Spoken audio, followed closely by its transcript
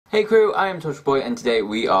Hey crew, I am Torchwood and today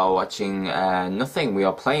we are watching nothing. We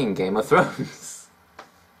are playing Game of Thrones.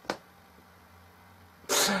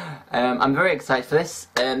 I'm very excited for this.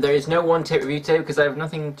 There is no one-take review today because I have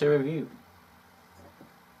nothing to review.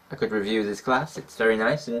 I could review this glass, it's very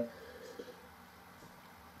nice and...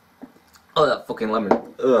 Oh, that fucking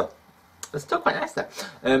lemon. Ugh. It's still quite nice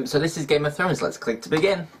though. So this is Game of Thrones, let's click to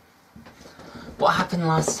begin. What happened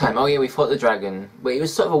last time? Oh yeah, we fought the dragon. Well, it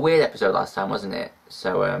was sort of a weird episode last time, wasn't it?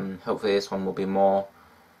 So hopefully this one will be more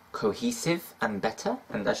cohesive and better.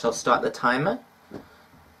 And I shall start the timer.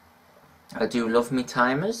 I do love me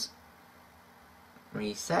timers.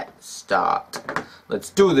 Reset. Start. Let's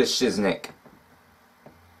do this, Shiznik.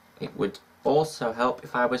 It would also help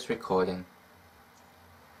if I was recording.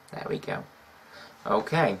 There we go.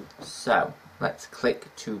 Okay, so let's click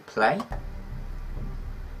to play.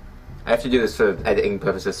 I have to do this for editing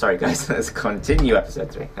purposes. Sorry guys, let's continue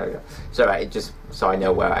episode 3. There we go. It's alright, just so I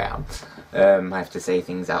know where I am. I have to say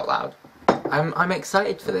things out loud. I'm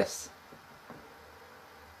excited for this.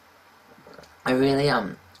 I really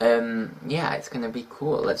am. Yeah, it's gonna be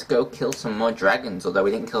cool. Let's go kill some more dragons, although we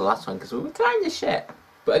didn't kill the last one because we were kinda shit.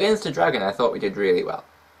 But against a dragon I thought we did really well.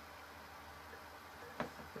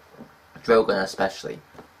 Drogon especially.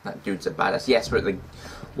 That dude's a badass. Yes, we're at the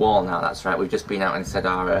wall now, that's right. We've just been out and said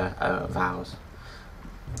our vows.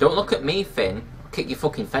 Don't look at me, Finn. I'll kick your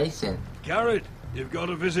fucking face in. Garrett, you've got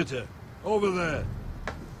a visitor. Over there.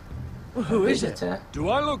 Well, who is it? Do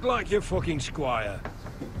I look like your fucking squire?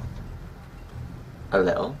 A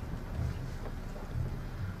little.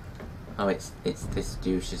 Oh, it's this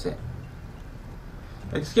douche, is it?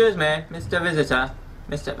 Excuse me, Mr. Visitor.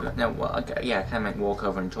 Mr. No, well, okay, yeah, can I walk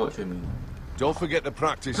over and talk to me? Don't forget to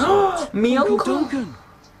practice. Me uncle Duncan.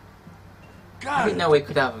 I didn't know we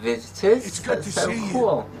could have visitors. It's good That's to so see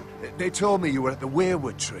cool. you. They told me you were at the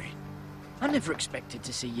weirwood tree. I never expected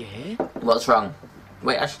to see you here. What's wrong?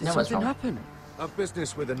 Wait, actually, no, what's Something wrong? happened. I've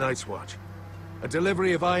business with the Night's Watch. A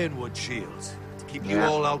delivery of ironwood shields to keep you Yeah.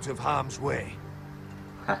 all out of harm's way.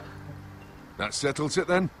 Ha. That settles it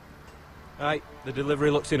then? Aye, the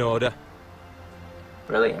delivery looks in order.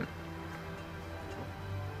 Brilliant.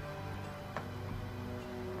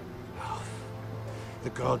 The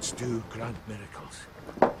gods do grant miracles.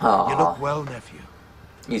 Aww. You look well, nephew.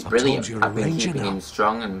 He's I've brilliant. told you you're a I've been ranger keeping now. him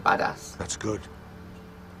strong and badass. That's good.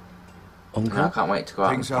 Uncle? No, I can't wait to go out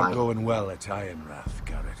and Things aren't fight. going well at Ironrath,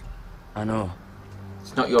 Garrett. I know.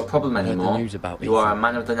 It's not your problem heard the anymore. news about You are a Ethan.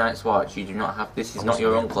 man of the Night's Watch. You do not have... This is I not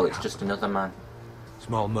your wasn't uncle, there. it's just another man.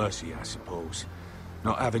 Small mercy, I suppose.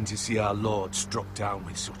 Not having to see our lord struck down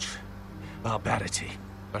with such barbarity.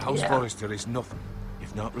 But House Yeah. Forrester is nothing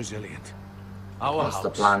if not resilient. Our What's house the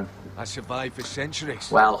plan? has survived for centuries.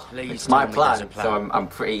 Well, Please it's my tell me there's plan, a plan. so I'm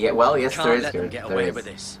pretty... Yeah, well, yes, Can't there is. let them Good. get There away is. with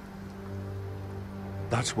this.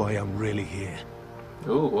 That's why I'm really here.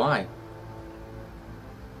 Ooh, why?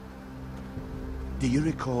 Do you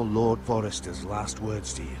recall Lord Forrester's last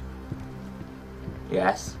words to you?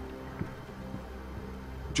 Yes.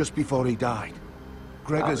 Just before he died.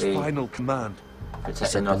 Gregor's That'll be- final command. He Protect the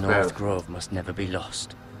said the North North Grove. Grove must never be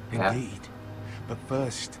lost. Yeah. Indeed. But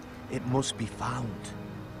first, it must be found.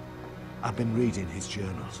 I've been reading his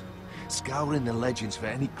journals, scouring the legends for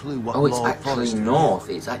any clue what Oh, it's Lord actually Forrester north.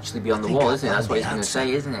 knew. It's actually beyond I the think wall, I isn't it? That's found what the he's going to answer.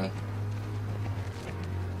 say, isn't he?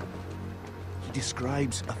 He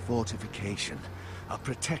describes a fortification, a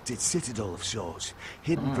protected citadel of sorts,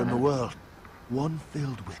 hidden from the world, one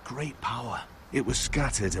filled with great power. It was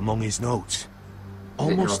scattered among his notes.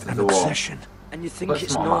 Almost north of an the wall? obsession. And you think Got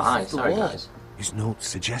it's some on north my eye, of the sorry wall? guys. His notes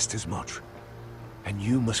suggest as much. And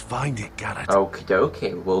you must find it, Garrett. Okie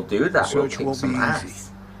dokie, we'll do that. We'll Search kick won't some be ass.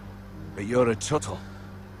 easy. But you're a Tuttle.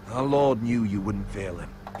 Our Lord knew you wouldn't fail him.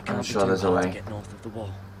 It can't be sure too there's a hard way. to get north of the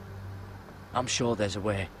wall. I'm sure there's a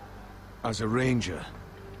way. As a ranger,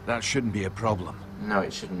 that shouldn't be a problem. No,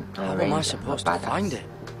 it shouldn't. How am I supposed to find it?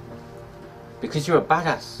 Because you're a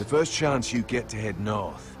badass. The first chance you get to head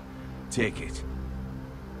north, take it.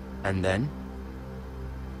 And then?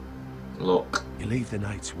 Look. You leave the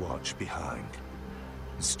Night's Watch behind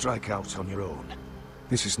and strike out on your own.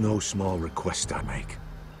 This is no small request I make.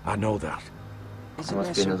 I know that. Isn't must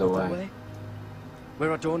there be some another other way. way?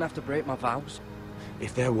 Where I don't have to break my vows?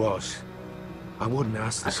 If there was, I wouldn't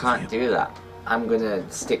ask I this of can't you. do that. I'm gonna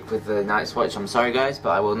stick with the Night's Watch. I'm sorry guys, but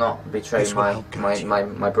I will not betray This will my, help my, guide you.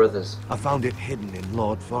 my brothers. I found it hidden in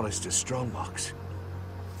Lord Forrester's strongbox.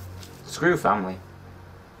 Screw family.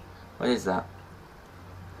 What is that?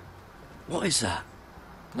 What is that?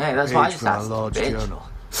 Yeah, that's what I Page just from our asked, Lord's bitch. journal.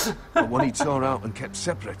 But one he tore out and kept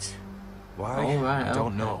separate. Why? Oh, right, I don't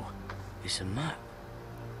okay. know. It's a map.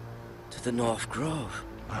 To the North Grove.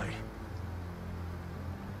 Aye.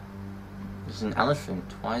 There's an elephant.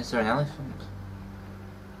 Why is there an elephant?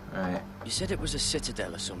 Right. You said it was a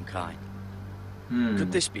citadel of some kind. Hmm.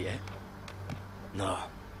 Could this be it? No.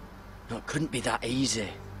 No, it couldn't be that easy.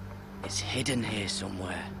 It's hidden here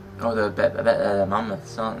somewhere. Oh, I bet they're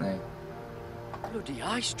mammoths, aren't they? Bloody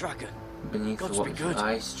ice dragon. Beneath Gods the be waters, good.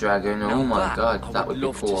 ice dragon. Now Oh my god, I that would be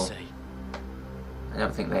love cool. to see. I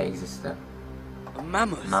don't think they exist though. A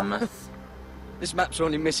mammoth? Mammoth. This map's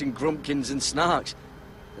only missing grumpkins and snarks.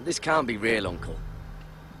 This can't be real, Uncle.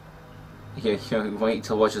 You wait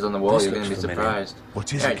till watches on the wall, This you're going to be looks familiar. surprised.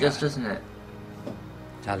 What is Yeah, it, it does, Garrett? doesn't it?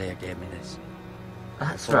 Talia gave me this.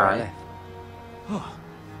 That's before I right. left. Oh.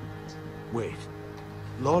 Wait.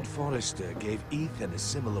 Lord Forrester gave Ethan a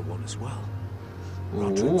similar one as well.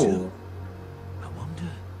 Roderick too. Ooh. I wonder...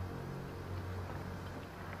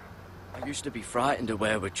 I used to be frightened of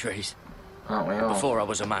werewood trees. Aren't we all? Before I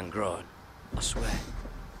was a man grown. I swear.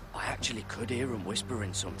 I actually could hear them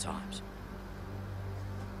whispering sometimes.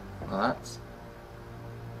 Well, that's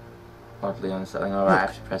oddly unsettling. Alright, I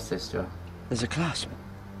have to press this door. There's a clasp.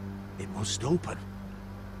 It must open.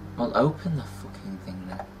 Well, open the fucking thing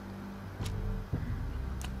then.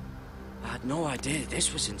 I had no idea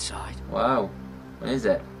this was inside. Wow. What is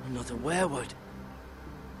it? Another werewood.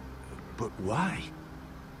 But why?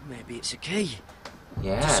 Maybe it's a key. to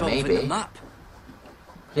Yeah, solve in maybe. the map.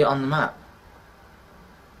 Put it on the map.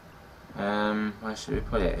 Where should we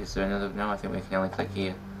put it? Is there another? No, I think we can only click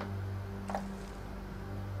here.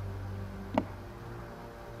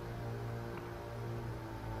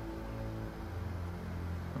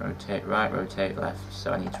 Rotate right, rotate left.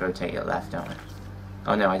 So I need to rotate it left, don't I?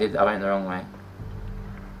 Oh no, I went the wrong way.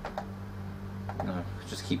 No,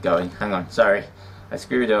 just keep going. Hang on, sorry. I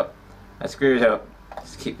screwed up.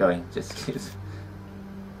 Just keep going.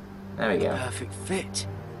 There we go. Perfect fit.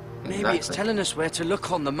 Maybe Exactly. it's telling us where to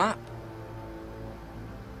look on the map.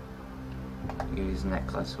 Use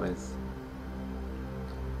necklace with.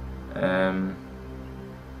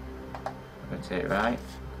 Rotate right.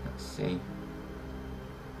 Let's see.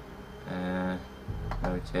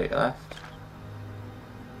 Rotate left.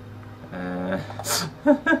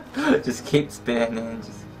 Just keep spinning.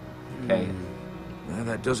 Just okay. Well,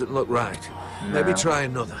 that doesn't look right. No. Maybe try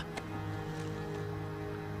another.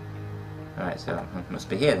 Alright, so it must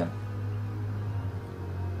be here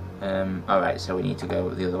then. Alright, so we need to go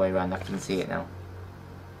the other way around. I can see it now.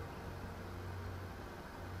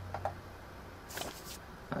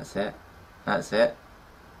 That's it. That's it.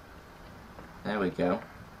 There we go.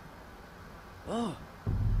 Oh,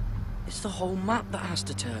 it's the whole map that has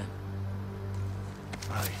to turn.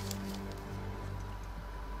 Aye.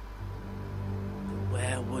 The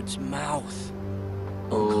werewood's mouth.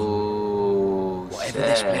 Oh, Whatever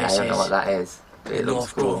this place I don't know is, what that is. But it looks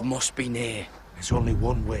North Grove cool. must be near. There's only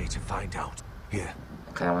one way to find out. Here,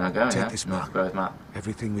 Okay, I want to go Take now. this North map. Grove map.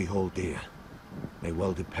 everything we hold dear may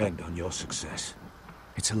well depend on your success.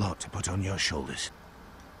 It's a lot to put on your shoulders.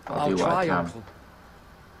 I'll do what try, I can. Uncle.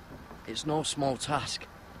 It's no small task.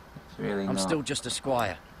 It's really I'm not. still just a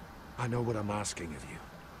squire. I know what I'm asking of you,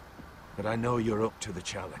 but I know you're up to the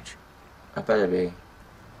challenge. I better be.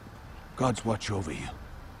 God's watch over you.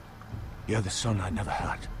 You're the son I never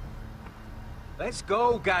had. Let's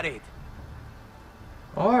go, Garrett.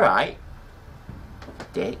 Alright.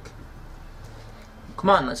 Dick. Come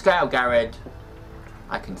on, let's go, Garrett.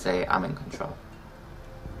 I can say I'm in control.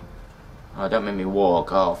 Oh, don't make me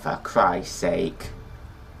walk. Oh, for Christ's sake.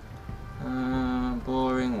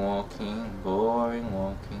 Boring walking, boring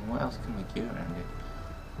walking. What else can we do around it?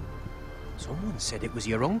 Someone said it was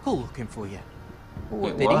your uncle looking for you.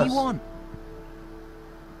 What It did was. he want?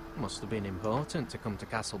 Must have been important to come to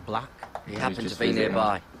Castle Black. He was happened just to be visiting.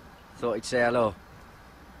 nearby. Thought he'd say hello.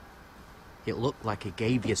 It looked like he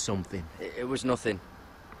gave you something. It was nothing.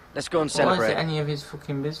 Let's go and Well, is celebrate. it any of his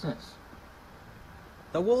fucking business?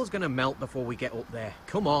 The wall's gonna melt before we get up there.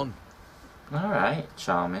 Come on. Alright,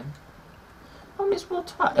 charming. Oh, Miss Will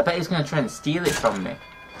Twat. I bet he's going to try and steal it from me.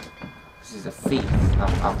 This is a thief.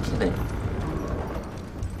 I'll kill him.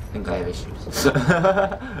 I think I have issues.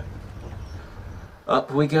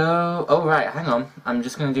 Up we go. Oh, right, hang on. I'm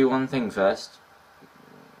just going to do one thing first.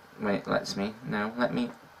 When it lets me. No, let me.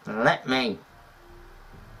 Let me!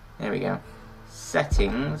 There we go.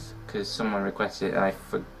 Settings, because someone requested it and I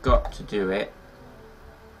forgot to do it.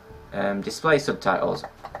 Display subtitles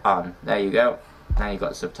on. There you go. Now you've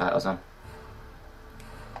got subtitles on.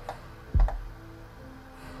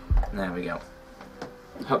 There we go.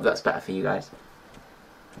 Hope that's better for you guys.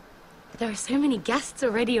 There are so many guests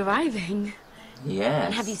already arriving. Yes.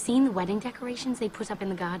 And have you seen the wedding decorations they put up in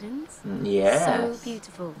the gardens? Yes. So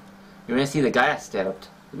beautiful. You want to see the guy I stabbed?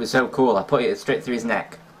 It was so cool. I put it straight through his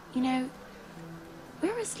neck. You know,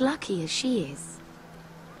 We're as lucky as she is.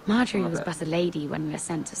 Marjorie was Okay. but a lady when we were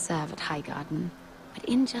sent to serve at Highgarden. But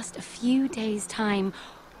in just a few days' time,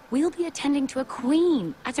 we'll be attending to a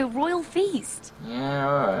queen at a royal feast. Yeah,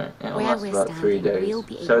 alright. It'll Where last we're about 3 standing, days. we'll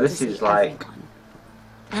be able So this to is see like... everyone.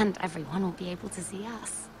 And everyone will be able to see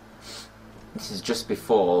us. This is just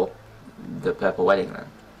before the Purple Wedding then.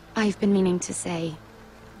 I've been meaning to say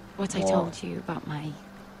what I What? told you about my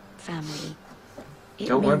family. It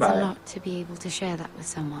Don't worry means about a it. lot to be able to share that with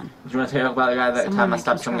someone. Do you want to hear about the guy that Someone time I I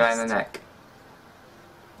stabbed can some guy in the trust. neck?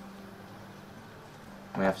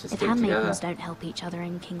 We have to If stick handmaidens together. don't help each other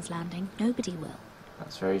in King's Landing, nobody will.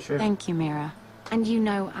 That's very true. Thank you, Mira. And you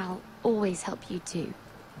know I'll always help you too.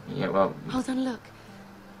 Yeah, well, Hold on, look.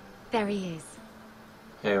 There he is.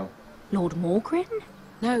 who? Lord Morgrin?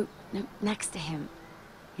 No, next to him.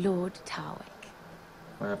 Lord Tarwick.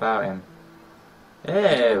 What about him? I don't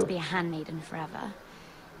want to Ew! be a handmaiden forever.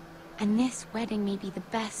 And this wedding may be the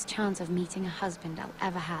best chance of meeting a husband I'll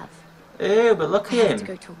ever have. Ew, but look I at have to him!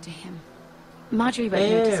 go talk to him. Marjorie won't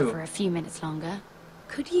notice Ew. it for a few minutes longer.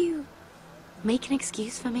 Could you make an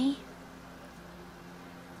excuse for me?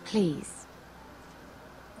 Please.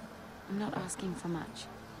 I'm not asking for much.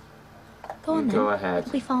 Go on You then. go ahead.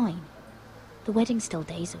 It'll be fine. The wedding's still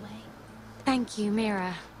days away. Thank you,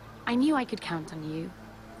 Mira. I knew I could count on you.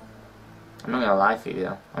 I'm not gonna lie for you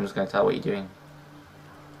though. I'm just gonna tell what you're doing.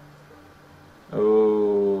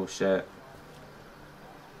 Oh shit.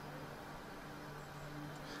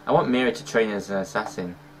 I want Mira to train as an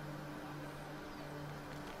assassin.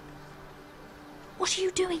 What are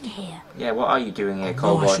you doing here? Yeah, what are you doing here, I know I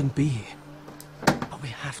Cowboy? shouldn't be here. But we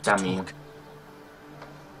have to Damn you. talk.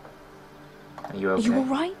 Are you Are okay? you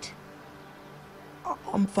alright?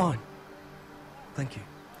 I'm fine. Thank you.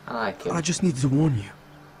 I like it. I just needed to warn you.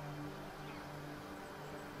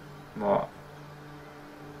 What?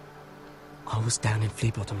 I was down in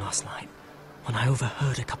Fleabottom last night when I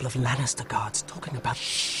overheard a couple of Lannister guards talking about...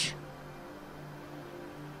 Shh!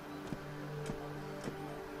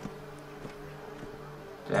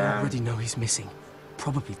 They already know he's missing.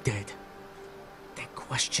 Probably dead. They're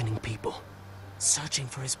questioning people. Searching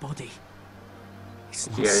for his body. It's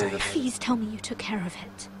not Yeah, safe. Please tell me you took care of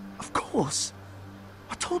it. Of course.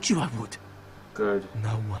 I told you I would. Good. No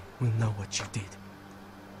one will know what you did.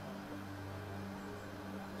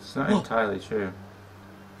 It's not What? entirely true.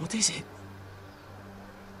 What is it?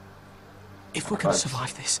 If we're gonna What?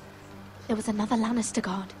 survive this... There was another Lannister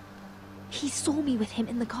guard. He saw me with him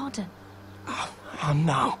in the garden. Oh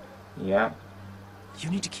no. Yeah. You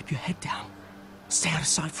need to keep your head down. Stay out of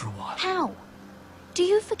sight for a while. How? Do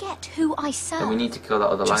you forget who I serve? Then we need to kill that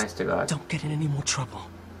other Just Lannister guard. don't get in any more trouble.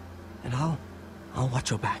 And I'll watch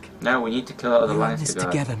your back. No, we need to kill that other We're in this Lannister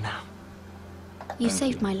guard. together now. You Thank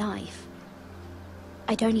saved you. my life.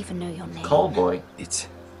 I don't even know your name. Callboy.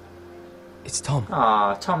 It's Tom.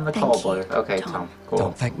 Ah, Tom the Thank Callboy. you, Okay, Tom. Tom. Cool.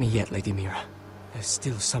 Don't thank me yet, Lady Mira. There's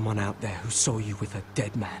still someone out there who saw you with a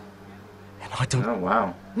dead man. And I don't... Oh,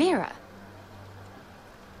 wow. Mira,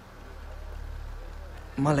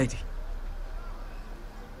 My lady.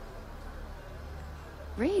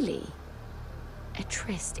 really? A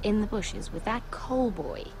tryst in the bushes with that coal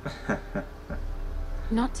boy?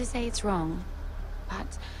 Not to say it's wrong,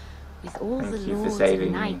 but with all Thank the you for lords saving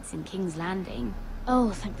and me. knights in King's Landing,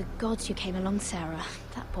 Oh, thank the gods you came along, Sarah.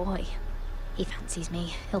 That boy. He fancies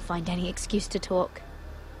me. He'll find any excuse to talk.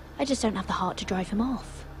 I just don't have the heart to drive him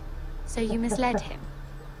off. so you misled him.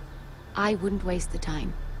 I wouldn't waste the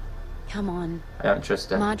time. Come on. I don't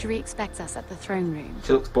trust her. Marjorie expects us at the throne room.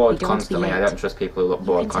 She looks bored We don't want to be constantly. I late. don't trust people who look You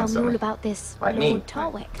bored can tell me all constantly. about this Like Lord me.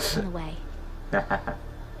 Tarwick, in a way.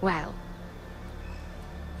 Well,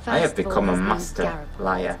 I have first of all, become a his name's master Garibald,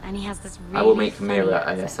 liar. and he has this I will really make funny Mira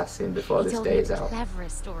an accent. assassin before He this told day me is the out.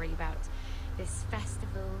 cleverest story about this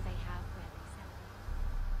festival they have where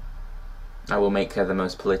they I will make her the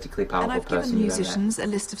most politically And powerful I've given person you've ever met. musicians a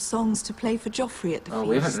list of songs to play for Joffrey at the Oh, feast.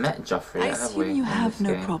 we haven't met Joffrey I yet, have assume we? you in have this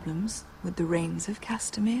no game? problems with the reigns of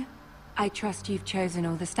Castamere. I trust you've chosen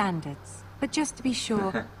all the standards. But just to be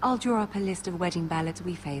sure, I'll draw up a list of wedding ballads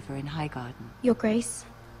we favour in Highgarden. Your Grace,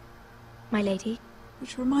 my lady.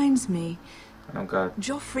 Which reminds me, Oh god.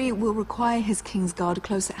 Joffrey will require his Kingsguard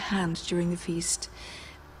close at hand during the feast.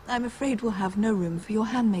 I'm afraid we'll have no room for your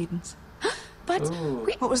handmaidens. But Ooh.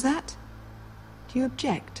 What was that? Do you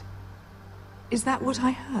object? Is that what I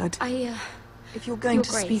heard? If you're going Your to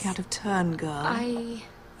Grace, speak out of turn, girl,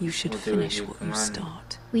 you should We'll do as finish you what you command.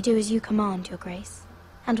 start. We do as you command, Your Grace.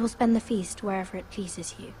 And we'll spend the feast wherever it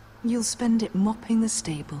pleases you. You'll spend it mopping the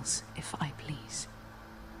stables, if I please.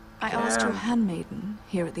 I asked your Damn. handmaiden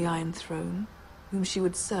here at the Iron Throne whom she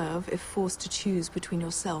would serve if forced to choose between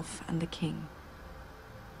yourself and the king.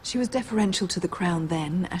 She was deferential to the crown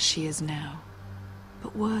then, as she is now.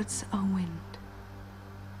 But words are wind.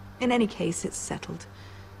 In any case, it's settled.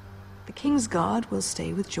 The King's Guard will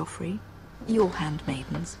stay with Joffrey. Your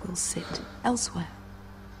handmaidens will sit elsewhere.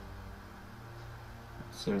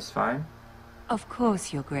 Seems fine. Of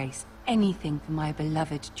course, Your Grace. Anything for my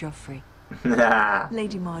beloved Joffrey.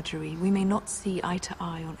 Lady Marjorie, we may not see eye to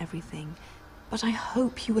eye on everything, but I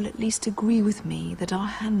hope you will at least agree with me that our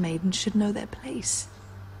handmaidens should know their place.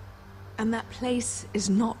 And that place is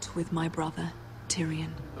not with my brother,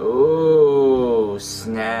 Tyrion. Ooh,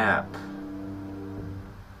 snap.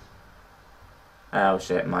 Oh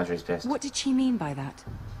shit, Marjorie's pissed. What did she mean by that?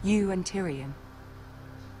 You and Tyrion?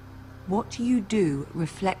 What you do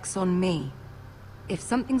reflects on me. If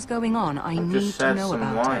something's going on, I need to know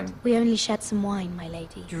about it. We only shed some wine, my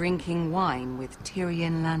lady. Drinking wine with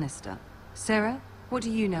Tyrion Lannister. Sarah, what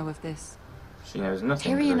do you know of this? She knows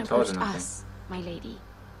nothing. Tyrion approached us, my lady.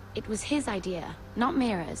 It was his idea, not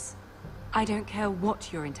Mira's. I don't care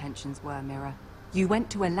what your intentions were, Mira. You went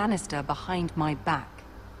to a Lannister behind my back.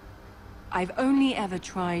 I've only ever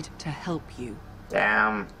tried to help you.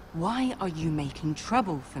 Damn. Why are you making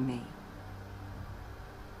trouble for me?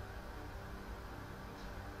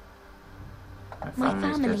 My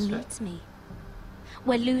family needs me.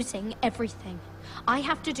 We're losing everything. I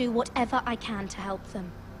have to do whatever I can to help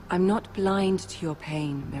them. I'm not blind to your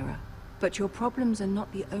pain, Mira. But your problems are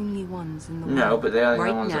not the only ones in the world. No, but they are the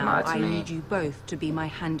right ones now, that matter to me. I need you both to be my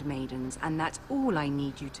handmaidens, and that's all I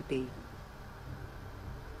need you to be.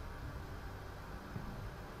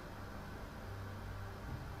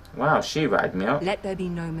 Wow, she riled me up. Let there be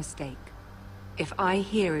no mistake. If I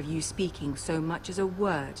hear of you speaking so much as a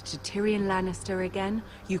word to Tyrion Lannister again,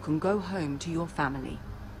 you can go home to your family.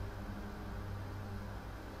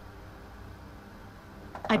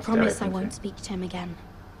 I promise I won't speak to him again.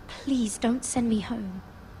 Please don't send me home.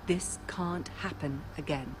 This can't happen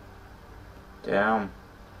again. Damn.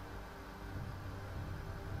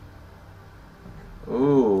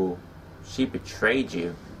 Ooh, she betrayed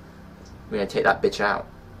you. We're gonna take that bitch out.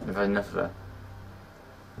 We've had enough of her.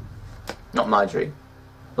 Not Marjorie.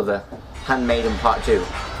 Other handmaiden part 2. Where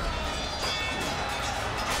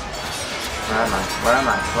am I? Where am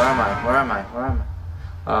I? Where am I? Where am I? Where am I?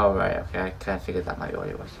 Oh right, okay, I kind of figured that might be what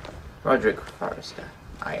it was. Roderick Forrester,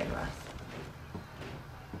 Ironwrath.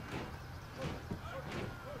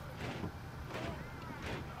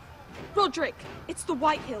 Roderick, it's the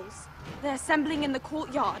White Hills. They're assembling in the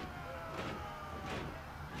courtyard.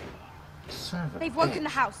 They've woken the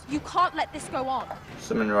house. You can't let this go on.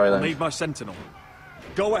 Summon Royland. I'll need my sentinel.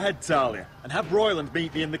 Go ahead, Talia, and have Royland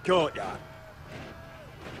meet me in the courtyard.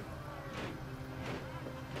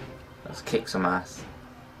 Let's kick some ass.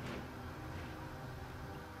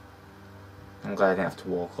 I'm glad I didn't have to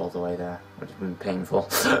walk all the way there. It would have been painful.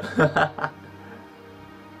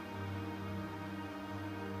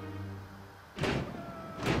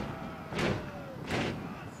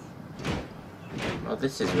 Well,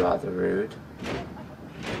 this is rather rude.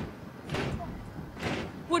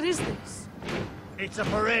 What is this? It's a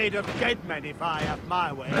parade of dead men if I have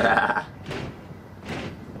my way.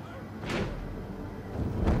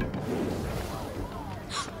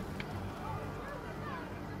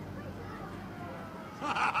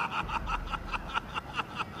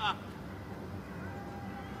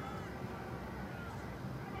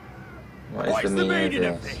 What is the meaning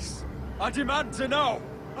of this? I demand to know.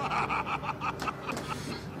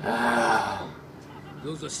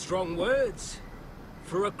 Those are strong words.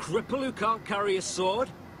 For a cripple who can't carry a sword?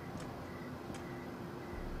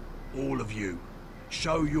 All of you,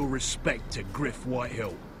 show your respect to Griff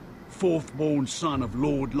Whitehill, fourth-born son of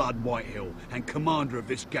Lord Ludd Whitehill and commander of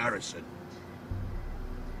this garrison.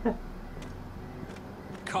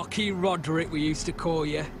 Cocky Roderick, we used to call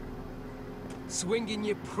you. Swinging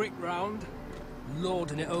your prick round,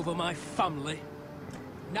 lording it over my family.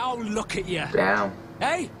 Now look at you. Damn.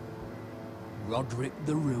 Hey? Roderick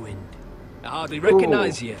the Ruined. I hardly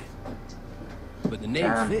recognise you. But the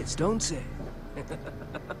name fits, don't it?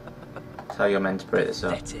 That's how you're meant to break this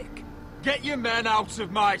up. Pathetic. Get your men out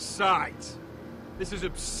of my sight. This is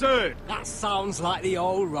absurd. That sounds like the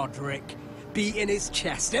old Roderick, beating his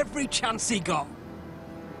chest every chance he got.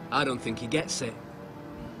 I don't think he gets it.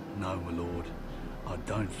 No, my lord. I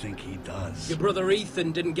don't think he does. Your brother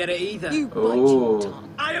Ethan didn't get it either. You bite your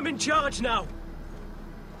tongue. I am in charge now.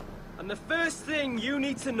 And the first thing you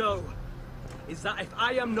need to know is that if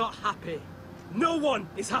I am not happy, no one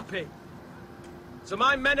is happy. So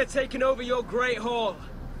my men are taking over your Great Hall.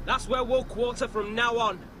 That's where we'll quarter from now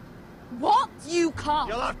on. What? You can't.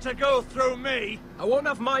 You'll have to go through me. I won't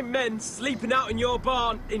have my men sleeping out in your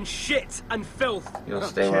barn in shit and filth. You'll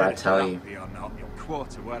stay where I tell you. You're not. You'll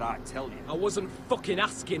quarter where I tell you. I wasn't fucking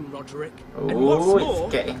asking, Roderick. And Ooh, what's it's more,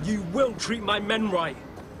 getting... you will treat my men right.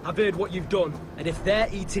 I've heard what you've done, and if they're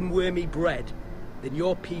eating wormy bread, then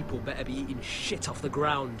your people better be eating shit off the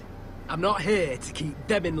ground. I'm not here to keep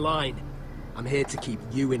them in line. I'm here to keep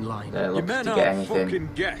you in line. Your men aren't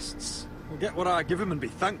fucking guests. We'll get what I give them and be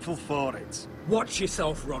thankful for it. Watch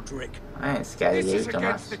yourself, Roderick. I ain't scared of you, This is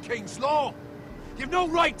against the king's law. You've no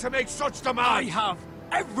right to make such demands. I have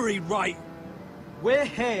every right. We're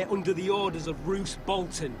here under the orders of Roose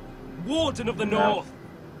Bolton, Warden of the North.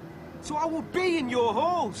 So I will be in your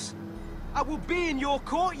halls. I will be in your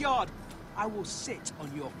courtyard. I will sit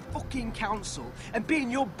on your fucking council and be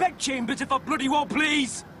in your bedchambers if I bloody well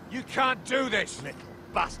please. You can't do this, little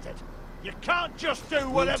bastard. You can't just do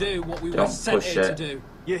whatever... We'll do what we were sent here to do.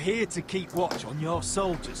 You're here to keep watch on your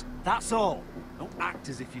soldiers. That's all. Don't act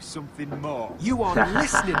as if you're something more. You aren't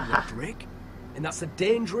listening, Roderick. And that's a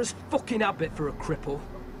dangerous fucking habit for a cripple.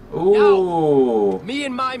 Ooh. Now, me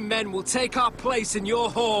and my men will take our place in your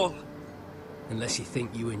hall. Unless you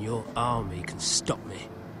think you and your army can stop me.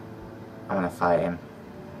 I'm gonna fight him.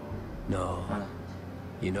 No.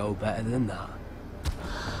 You know better than that.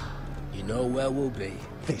 You know where we'll be.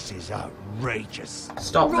 This is outrageous.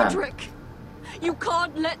 Stop them. Roderick, you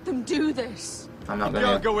can't let them do this. I'm not You gonna...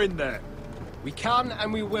 can't go in there. We can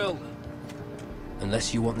and we will.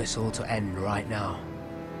 Unless you want this all to end right now.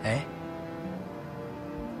 Eh?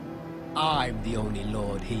 I'm the only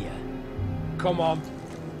lord here. Come on.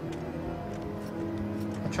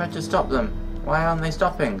 I tried to stop them. Why aren't they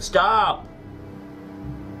stopping? Stop!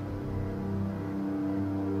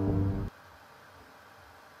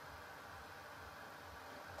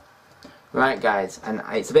 Right guys, and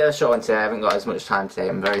it's a bit of a short one today, I haven't got as much time today,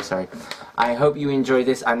 I'm very sorry. I hope you enjoyed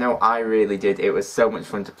this, I know I really did, it was so much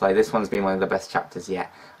fun to play, this one's been one of the best chapters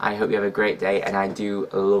yet. I hope you have a great day, and I do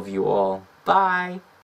love you all. Bye!